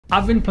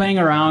I've been playing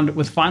around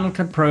with Final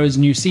Cut Pro's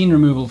new scene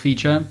removal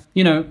feature,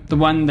 you know, the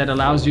one that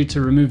allows you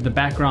to remove the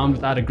background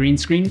without a green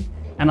screen,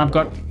 and I've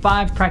got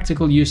 5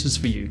 practical uses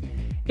for you.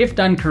 If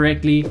done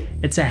correctly,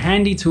 it's a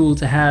handy tool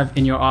to have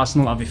in your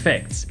arsenal of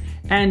effects,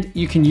 and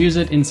you can use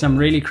it in some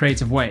really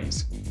creative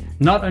ways.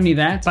 Not only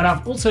that, but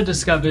I've also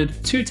discovered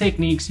 2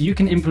 techniques you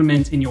can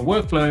implement in your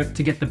workflow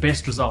to get the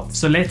best results.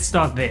 So let's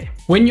start there.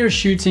 When you're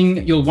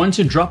shooting, you'll want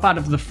to drop out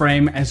of the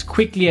frame as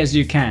quickly as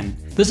you can.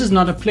 This is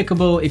not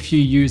applicable if you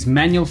use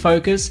manual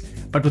focus,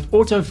 but with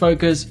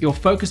autofocus, your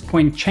focus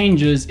point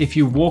changes if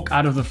you walk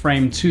out of the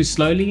frame too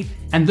slowly,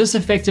 and this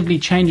effectively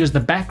changes the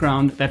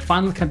background that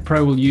Final Cut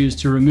Pro will use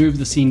to remove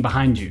the scene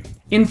behind you.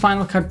 In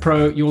Final Cut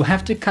Pro, you will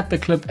have to cut the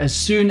clip as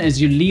soon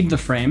as you leave the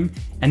frame,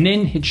 and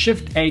then hit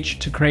Shift H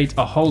to create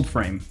a hold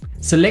frame.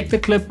 Select the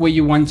clip where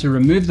you want to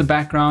remove the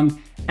background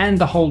and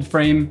the hold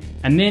frame,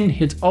 and then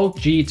hit Alt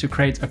G to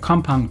create a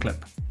compound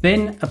clip.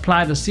 Then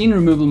apply the scene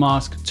removal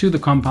mask to the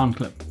compound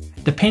clip.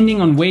 Depending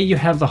on where you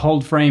have the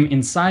hold frame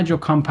inside your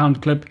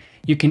compound clip,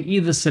 you can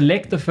either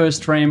select the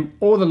first frame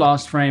or the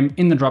last frame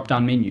in the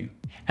drop-down menu.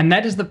 And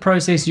that is the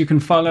process you can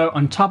follow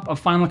on top of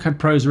Final Cut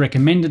Pro's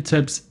recommended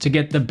tips to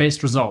get the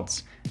best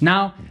results.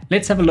 Now,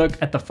 let's have a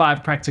look at the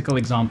 5 practical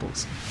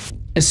examples.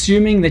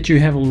 Assuming that you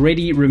have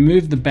already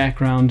removed the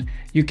background,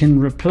 you can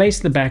replace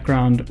the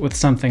background with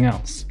something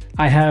else.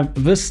 I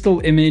have this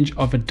still image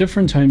of a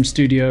different home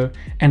studio,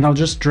 and I'll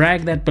just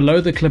drag that below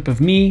the clip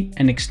of me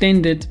and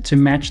extend it to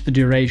match the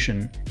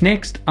duration.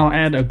 Next, I'll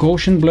add a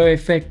Gaussian blur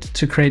effect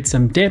to create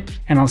some depth,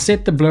 and I'll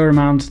set the blur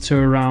amount to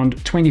around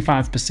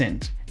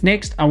 25%.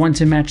 Next, I want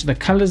to match the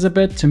colors a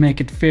bit to make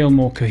it feel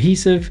more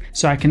cohesive,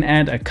 so I can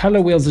add a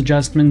color wheels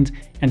adjustment,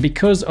 and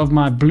because of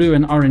my blue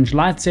and orange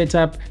light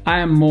setup, I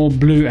am more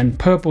blue and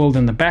purple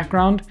than the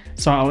background,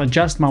 so I'll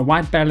adjust my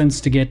white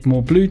balance to get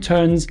more blue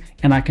tones,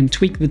 and I can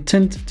tweak the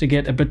tint to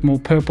get a bit more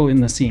purple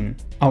in the scene.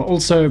 I'll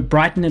also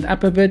brighten it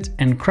up a bit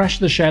and crush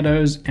the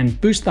shadows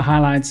and boost the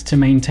highlights to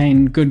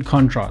maintain good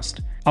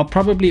contrast. I'll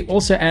probably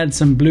also add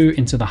some blue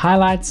into the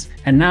highlights,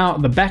 and now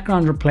the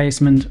background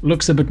replacement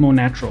looks a bit more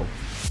natural.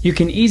 You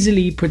can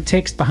easily put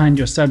text behind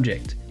your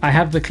subject. I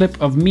have the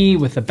clip of me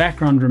with the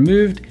background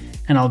removed,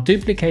 and I'll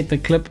duplicate the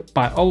clip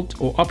by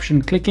Alt or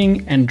Option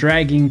clicking and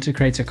dragging to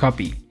create a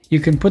copy. You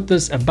can put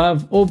this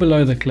above or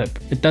below the clip.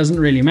 It doesn't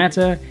really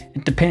matter,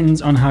 it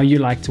depends on how you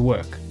like to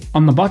work.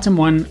 On the bottom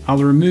one,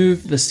 I'll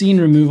remove the scene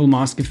removal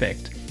mask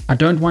effect. I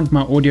don't want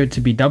my audio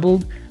to be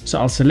doubled, so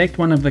I'll select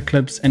one of the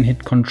clips and hit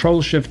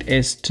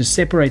Ctrl-Shift-S to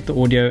separate the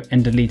audio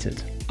and delete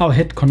it. I'll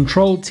hit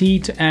Ctrl-T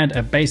to add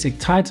a basic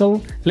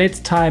title. Let's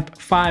type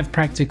 5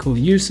 practical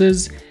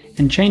uses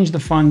and change the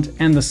font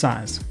and the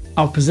size.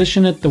 I'll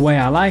position it the way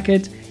I like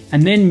it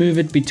and then move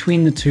it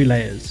between the 2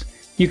 layers.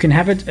 You can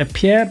have it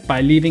appear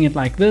by leaving it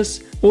like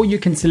this, or you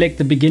can select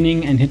the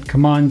beginning and hit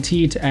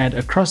Command-T to add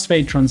a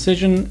crossfade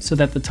transition so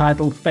that the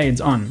title fades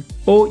on.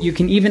 Or you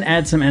can even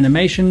add some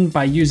animation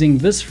by using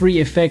this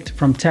free effect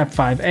from Tab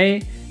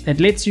 5a that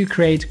lets you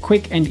create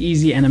quick and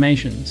easy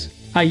animations.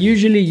 I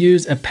usually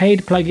use a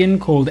paid plugin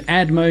called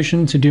Add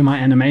Motion to do my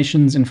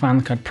animations in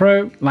Final Cut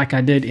Pro, like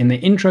I did in the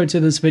intro to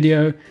this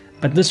video,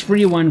 but this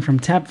free one from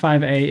Tab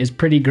 5a is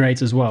pretty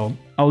great as well.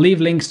 I'll leave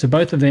links to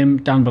both of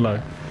them down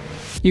below.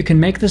 You can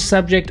make the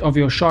subject of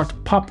your shot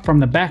pop from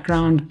the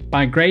background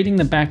by grading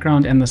the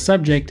background and the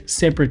subject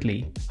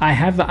separately. I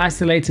have the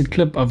isolated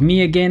clip of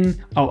me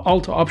again. I'll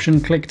Alt or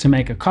Option click to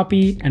make a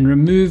copy and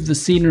remove the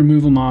scene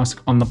removal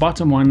mask on the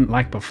bottom one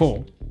like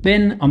before.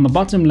 Then on the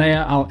bottom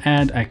layer, I'll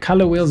add a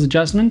color wheels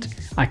adjustment.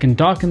 I can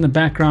darken the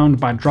background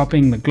by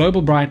dropping the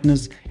global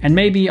brightness, and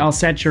maybe I'll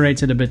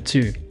saturate it a bit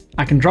too.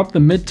 I can drop the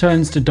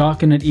midtones to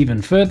darken it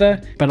even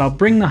further, but I'll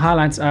bring the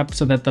highlights up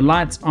so that the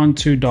lights aren't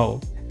too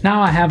dull.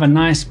 Now I have a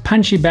nice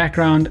punchy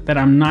background that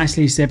I'm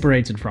nicely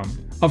separated from.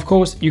 Of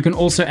course, you can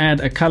also add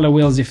a color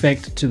wheels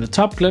effect to the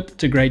top clip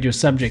to grade your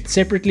subject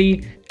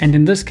separately, and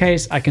in this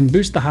case I can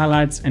boost the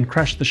highlights and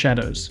crush the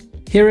shadows.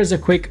 Here is a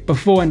quick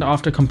before and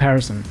after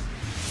comparison.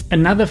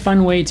 Another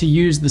fun way to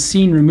use the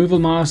scene removal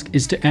mask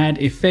is to add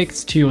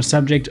effects to your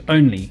subject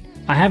only.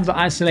 I have the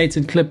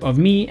isolated clip of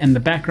me and the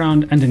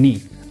background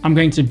underneath. I'm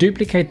going to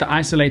duplicate the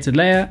isolated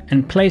layer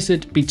and place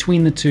it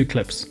between the 2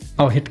 clips.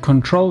 I'll hit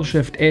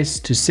Ctrl-Shift-S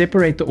to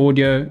separate the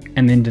audio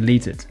and then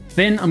delete it.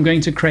 Then I'm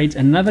going to create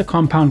another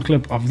compound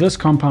clip of this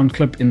compound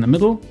clip in the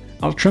middle.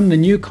 I'll trim the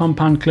new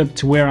compound clip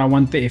to where I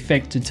want the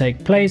effect to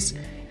take place,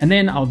 and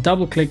then I'll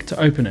double click to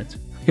open it.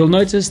 You'll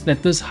notice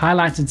that this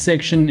highlighted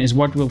section is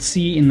what we'll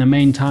see in the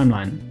main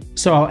timeline.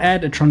 So I'll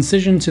add a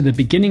transition to the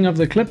beginning of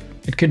the clip.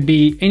 It could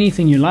be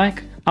anything you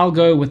like. I'll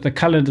go with the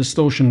color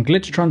distortion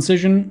glitch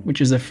transition, which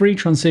is a free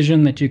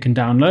transition that you can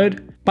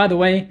download. By the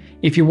way,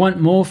 if you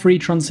want more free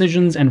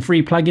transitions and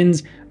free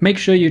plugins, make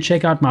sure you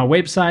check out my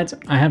website.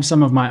 I have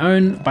some of my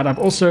own, but I've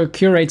also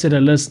curated a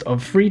list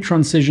of free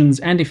transitions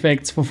and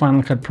effects for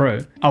Final Cut Pro.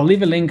 I'll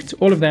leave a link to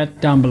all of that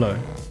down below.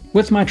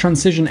 With my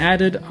transition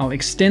added, I'll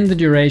extend the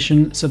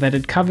duration so that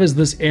it covers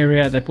this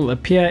area that will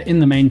appear in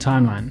the main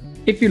timeline.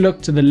 If you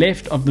look to the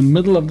left of the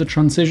middle of the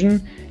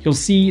transition, you'll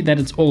see that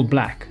it's all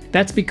black.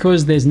 That's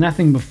because there's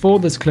nothing before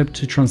this clip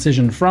to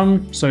transition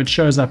from, so it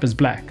shows up as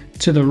black.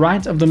 To the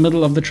right of the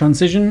middle of the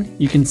transition,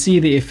 you can see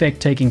the effect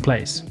taking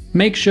place.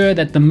 Make sure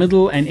that the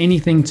middle and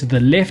anything to the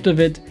left of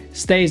it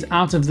stays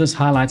out of this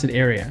highlighted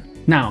area.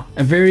 Now,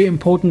 a very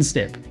important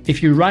step.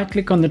 If you right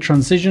click on the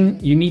transition,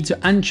 you need to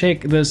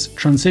uncheck this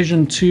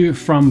transition to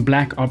from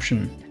black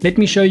option. Let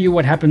me show you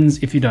what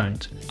happens if you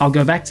don't. I'll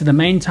go back to the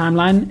main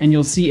timeline and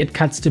you'll see it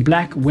cuts to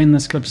black when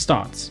this clip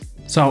starts.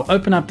 So I'll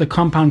open up the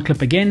compound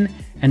clip again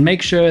and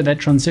make sure that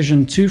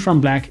transition to from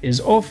black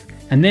is off,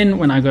 and then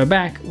when I go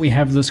back, we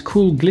have this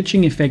cool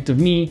glitching effect of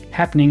me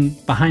happening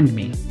behind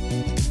me.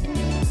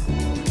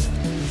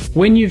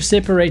 When you've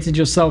separated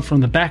yourself from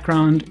the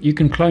background, you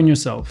can clone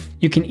yourself.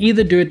 You can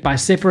either do it by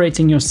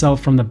separating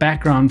yourself from the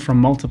background from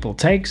multiple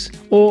takes,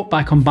 or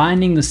by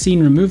combining the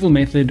scene removal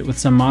method with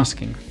some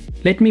masking.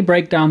 Let me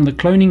break down the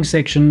cloning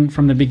section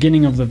from the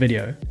beginning of the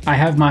video. I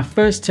have my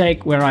first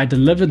take where I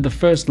delivered the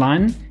first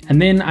line,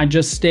 and then I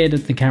just stared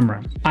at the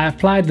camera. I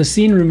applied the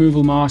scene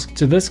removal mask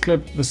to this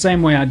clip the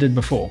same way I did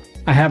before.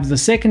 I have the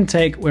second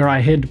take where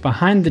I hid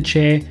behind the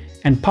chair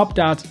and popped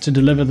out to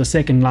deliver the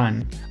second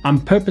line. I'm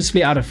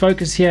purposely out of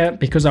focus here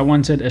because I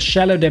wanted a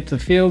shallow depth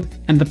of field,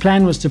 and the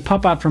plan was to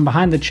pop out from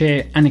behind the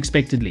chair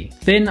unexpectedly.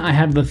 Then I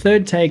have the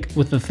third take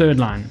with the third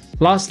line.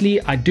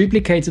 Lastly, I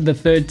duplicated the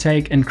third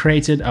take and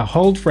created a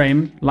hold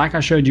frame, like I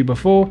showed you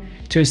before,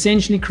 to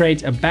essentially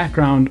create a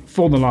background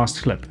for the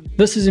last clip.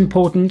 This is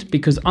important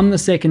because on the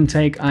second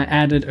take I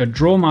added a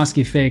draw mask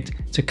effect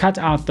to cut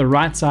out the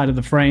right side of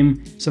the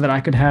frame so that I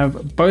could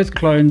have both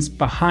clones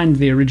behind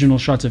the original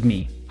shot of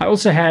me. I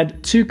also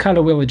had 2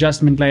 color wheel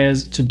adjustment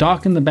layers to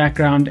darken the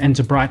background and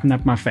to brighten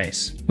up my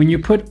face. When you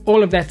put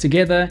all of that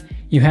together,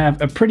 you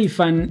have a pretty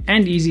fun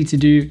and easy to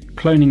do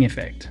cloning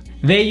effect.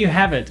 There you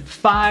have it,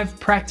 5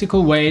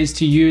 practical ways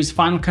to use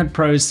Final Cut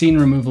Pro's scene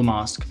removal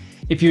mask.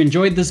 If you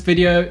enjoyed this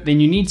video, then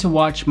you need to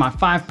watch my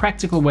 5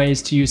 practical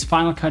ways to use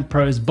Final Cut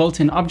Pro's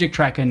built-in object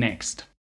tracker next.